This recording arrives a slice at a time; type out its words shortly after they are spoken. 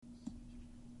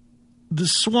The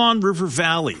Swan River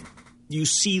Valley. You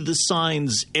see the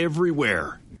signs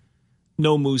everywhere.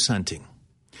 No moose hunting.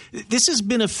 This has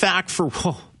been a fact for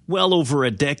well over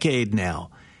a decade now.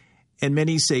 And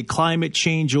many say climate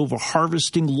change,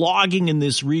 over-harvesting, logging in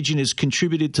this region has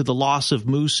contributed to the loss of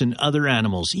moose and other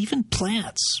animals, even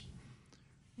plants.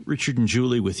 Richard and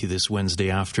Julie with you this Wednesday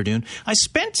afternoon. I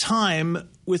spent time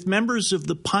with members of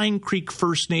the Pinecreek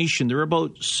First Nation. There are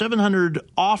about 700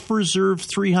 off-reserve,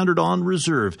 300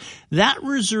 on-reserve. That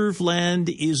reserve land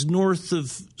is north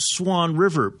of Swan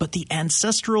River, but the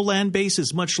ancestral land base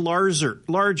is much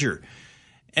larger.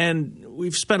 And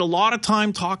we've spent a lot of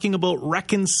time talking about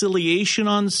reconciliation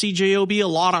on CJOB, a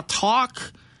lot of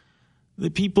talk.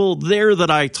 The people there that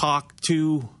I talked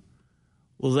to,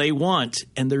 well, they want,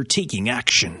 and they're taking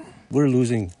action. We're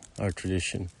losing our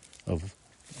tradition of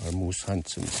our moose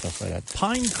hunts and stuff like that.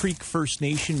 Pinecreek First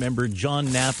Nation member John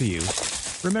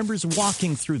Napiu remembers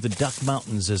walking through the Duck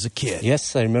Mountains as a kid.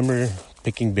 Yes, I remember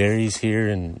picking berries here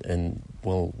and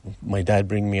my dad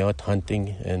bring me out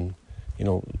hunting, and, you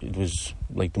know, it was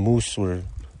like the moose were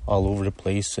all over the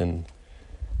place, and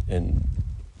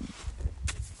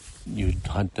you'd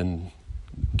hunt and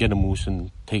get a moose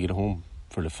and take it home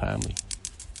for the family.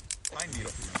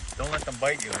 Don't let them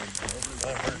bite you.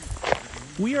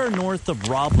 We are north of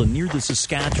Roblin, near the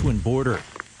Saskatchewan border.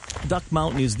 Duck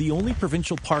Mountain is the only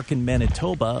provincial park in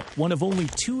Manitoba, one of only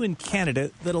 2 in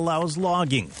Canada that allows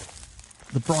logging.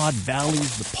 The broad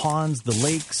valleys, the ponds, the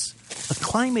lakes, a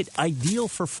climate ideal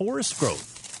for forest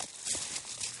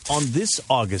growth. On this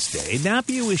August day,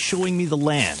 Napiu is showing me the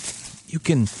land. You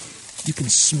can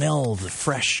smell the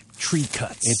fresh tree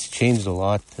cuts. It's changed a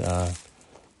lot. A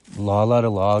lot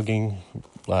of logging.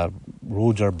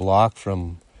 Roads are blocked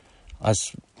from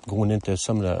us going into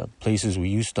some of the places we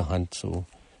used to hunt. So,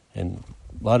 and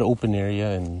a lot of open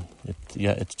area, and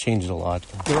it's changed a lot.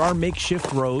 There are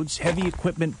makeshift roads, heavy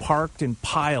equipment parked in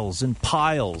piles and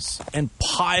piles and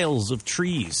piles of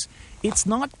trees. It's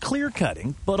not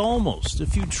clear-cutting, but almost. A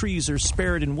few trees are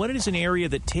spared in what is an area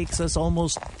that takes us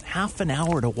almost half an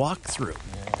hour to walk through.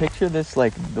 Picture this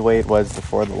like the way it was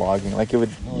before the logging. Like it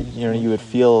would, you would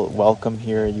feel welcome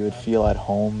here. You would feel at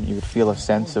home. You would feel a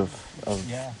sense of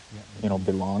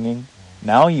belonging.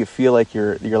 Now you feel like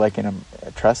you're like a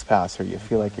trespasser. You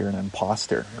feel like you're an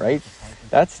imposter, right?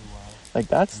 That's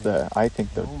the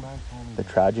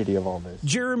tragedy of all this.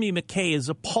 Jeremy McKay is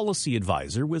a policy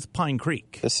advisor with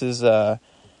Pinecreek. This is the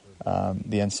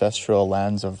ancestral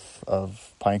lands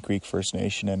of Pinecreek First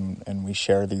Nation, and we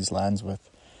share these lands with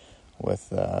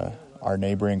our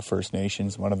neighboring First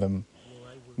Nations, one of them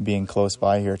being close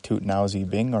by here, Tutanauzi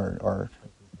Bing, or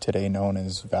today known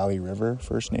as Valley River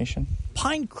First Nation.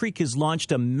 Pinecreek has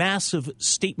launched a massive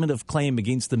statement of claim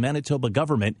against the Manitoba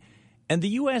government and the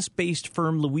U.S.-based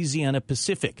firm Louisiana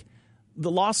Pacific.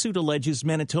 The lawsuit alleges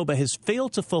Manitoba has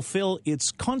failed to fulfill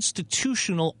its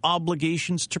constitutional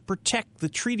obligations to protect the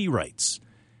treaty rights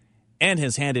and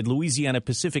has handed Louisiana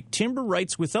Pacific timber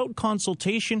rights without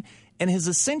consultation and has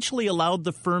essentially allowed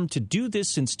the firm to do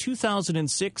this since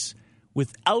 2006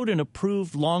 without an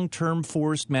approved long-term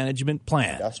forest management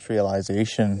plan.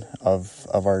 Industrialization of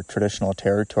our traditional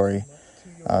territory.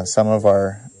 Some of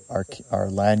our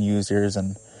land users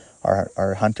and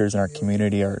our hunters in our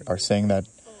community are saying that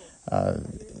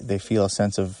they feel a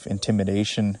sense of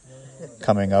intimidation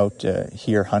coming out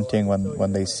here hunting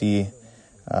when they see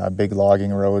big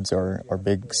logging roads or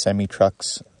big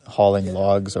semi-trucks hauling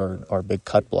logs or big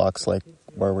cut blocks like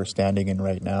where we're standing in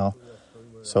right now.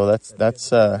 So that's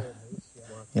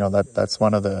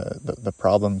one of the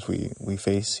problems we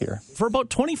face here. For about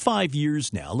 25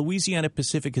 years now, Louisiana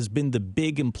Pacific has been the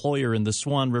big employer in the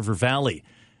Swan River Valley.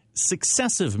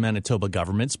 Successive Manitoba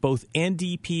governments, both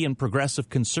NDP and Progressive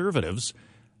Conservatives,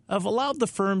 have allowed the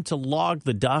firm to log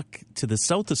the Duck to the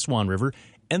south of Swan River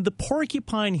and the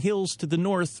Porcupine Hills to the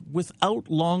north without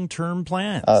long-term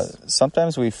plans.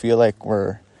 Sometimes we feel like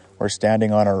we're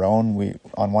standing on our own.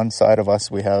 On one side of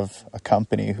us, we have a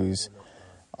company who's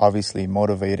obviously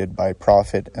motivated by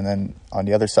profit, and then on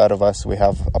the other side of us, we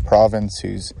have a province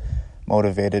who's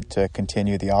motivated to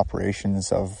continue the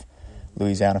operations of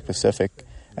Louisiana Pacific.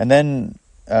 And then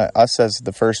us as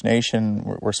the First Nation,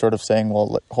 we're sort of saying,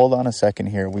 well, hold on a second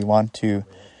here. We want to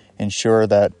ensure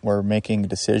that we're making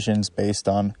decisions based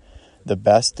on the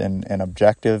best and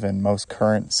objective and most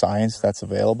current science that's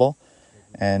available.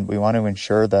 And we want to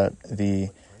ensure that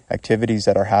the activities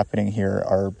that are happening here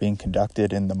are being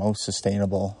conducted in the most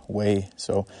sustainable way.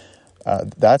 So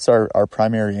that's our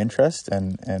primary interest,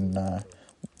 and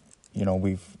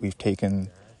we've taken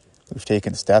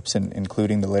steps,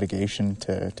 including the litigation,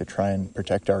 to try and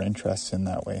protect our interests in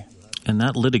that way. And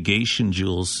that litigation,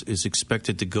 Jules, is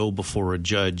expected to go before a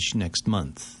judge next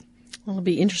month. Well, it'll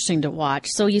be interesting to watch.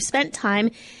 So you spent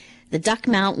time the Duck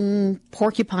Mountain,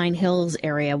 Porcupine Hills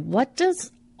area. What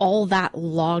does all that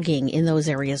logging in those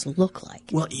areas look like?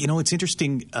 Well, it's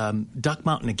interesting. Duck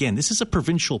Mountain, again, this is a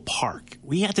provincial park.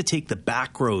 We had to take the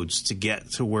back roads to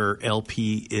get to where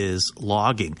LP is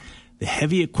logging. The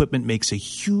heavy equipment makes a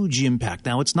huge impact.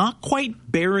 Now, it's not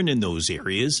quite barren in those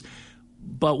areas,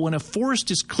 but when a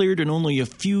forest is cleared and only a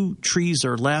few trees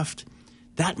are left,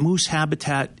 that moose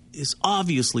habitat is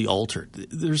obviously altered.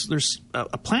 There's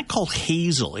a plant called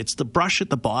hazel. It's the brush at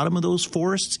the bottom of those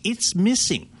forests. It's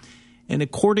missing. And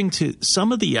according to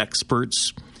some of the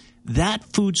experts, that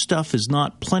foodstuff is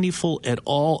not plentiful at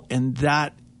all, and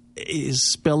that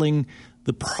is spelling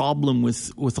the problem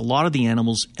with a lot of the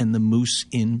animals and the moose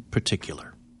in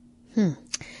particular. Who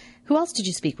else did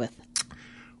you speak with?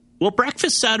 Well,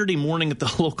 breakfast Saturday morning at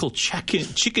the local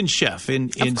chicken chef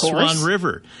in Swan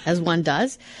River. As one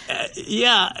does.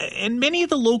 Yeah, and many of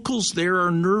the locals there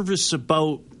are nervous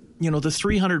about, the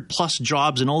 300 plus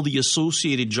jobs and all the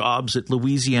associated jobs at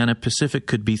Louisiana Pacific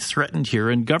could be threatened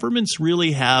here. And governments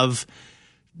really have,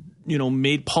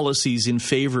 made policies in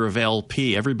favor of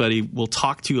LP. Everybody will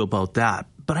talk to you about that.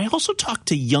 But I also talked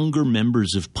to younger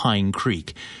members of Pine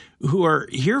Creek who are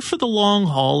here for the long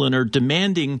haul and are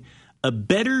demanding a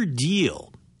better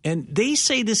deal. And they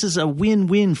say this is a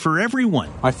win-win for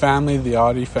everyone. My family, the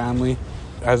Audi family,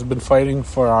 has been fighting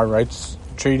for our rights,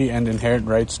 treaty and inherent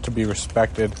rights to be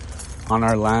respected on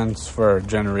our lands for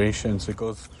generations.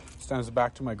 Stems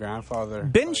back to my grandfather.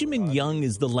 Benjamin Young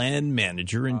is the land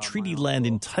manager and treaty land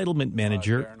entitlement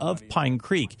manager of Pine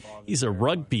Creek. He's a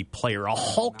rugby player, a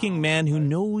hulking man who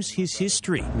knows his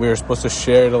history. We were supposed to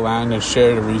share the land and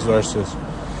share the resources.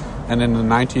 And in the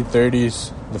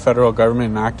 1930s, the federal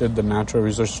government enacted the Natural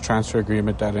Resources Transfer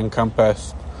Agreement that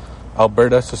encompassed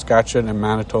Alberta, Saskatchewan, and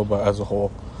Manitoba as a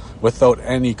whole, without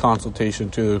any consultation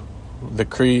to the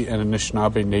Cree and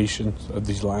Anishinaabe nations of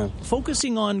these lands.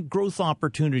 Focusing on growth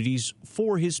opportunities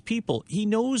for his people, he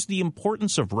knows the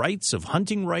importance of rights, of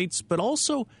hunting rights, but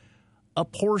also a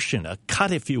portion, a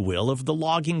cut, if you will, of the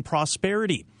logging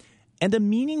prosperity, and a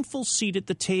meaningful seat at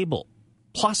the table,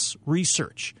 plus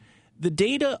research. The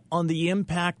data on the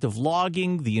impact of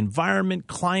logging, the environment,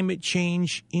 climate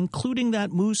change, including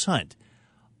that moose hunt.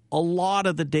 A lot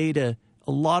of the data,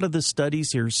 a lot of the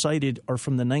studies here cited are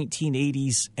from the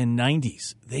 1980s and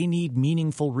 90s. They need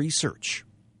meaningful research.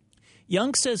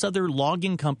 Young says other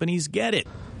logging companies get it.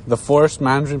 The forest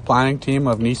management planning team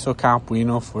of Niso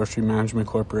Campuino Forestry Management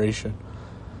Corporation.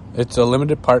 It's a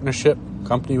limited partnership,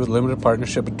 company with limited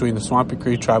partnership between the Swampy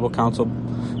Creek Tribal Council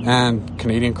and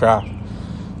Canadian Craft.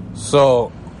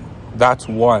 So that's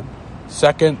one.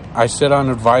 Second, I sit on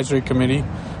an advisory committee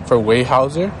for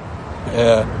Weyerhaeuser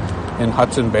in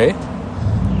Hudson Bay.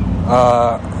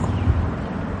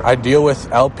 I deal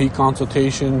with LP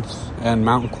consultations and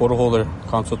mountain quota holder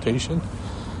consultation.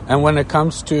 And when it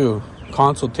comes to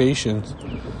consultations,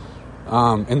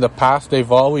 in the past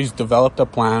they've always developed a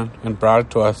plan and brought it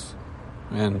to us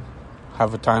and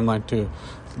have a timeline to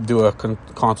do a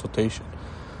consultation.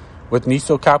 With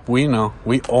Niso Campuino,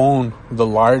 we own the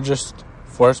largest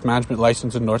forest management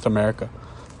license in North America.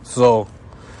 So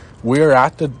we're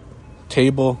at the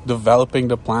table developing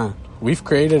the plan. We've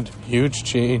created huge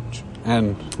change,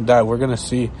 and that we're going to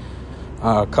see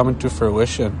coming to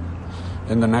fruition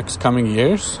in the next coming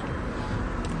years.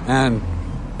 And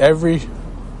every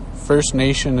First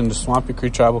Nation in the Swampy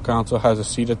Creek Tribal Council has a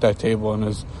seat at that table and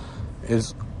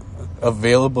is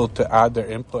available to add their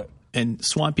input. And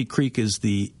Swampy Creek is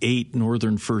the 8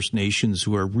 northern First Nations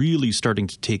who are really starting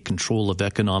to take control of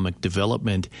economic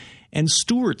development and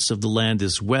stewards of the land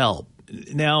as well.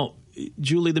 Now,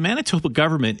 Julie, the Manitoba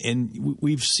government, and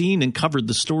we've seen and covered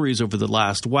the stories over the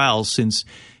last while since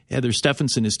Heather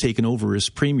Stephenson has taken over as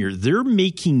premier. They're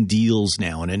making deals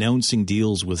now and announcing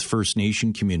deals with First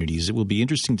Nation communities. It will be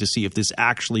interesting to see if this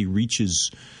actually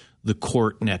reaches the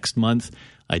court next month.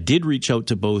 I did reach out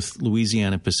to both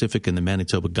Louisiana Pacific and the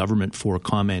Manitoba government for a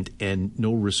comment, and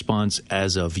no response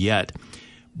as of yet.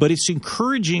 But it's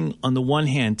encouraging on the one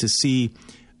hand to see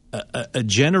a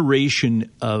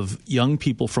generation of young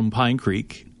people from Pine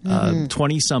Creek,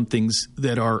 20-somethings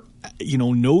that are,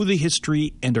 know the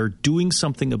history and are doing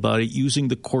something about it, using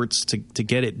the courts to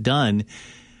get it done.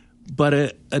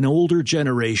 But an older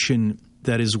generation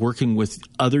that is working with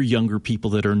other younger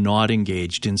people that are not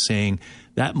engaged in saying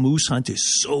that moose hunt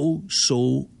is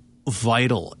so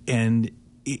vital. And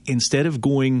instead of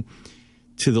going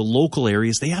to the local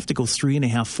areas, they have to go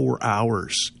 3.5, 4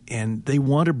 hours. And they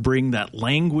want to bring that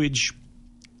language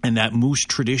and that moose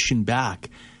tradition back,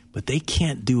 but they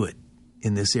can't do it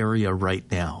in this area right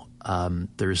now.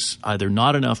 There's either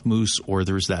not enough moose or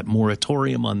there's that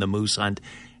moratorium on the moose hunt,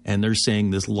 and they're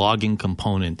saying this logging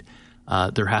component,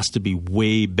 there has to be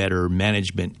way better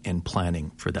management and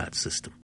planning for that system.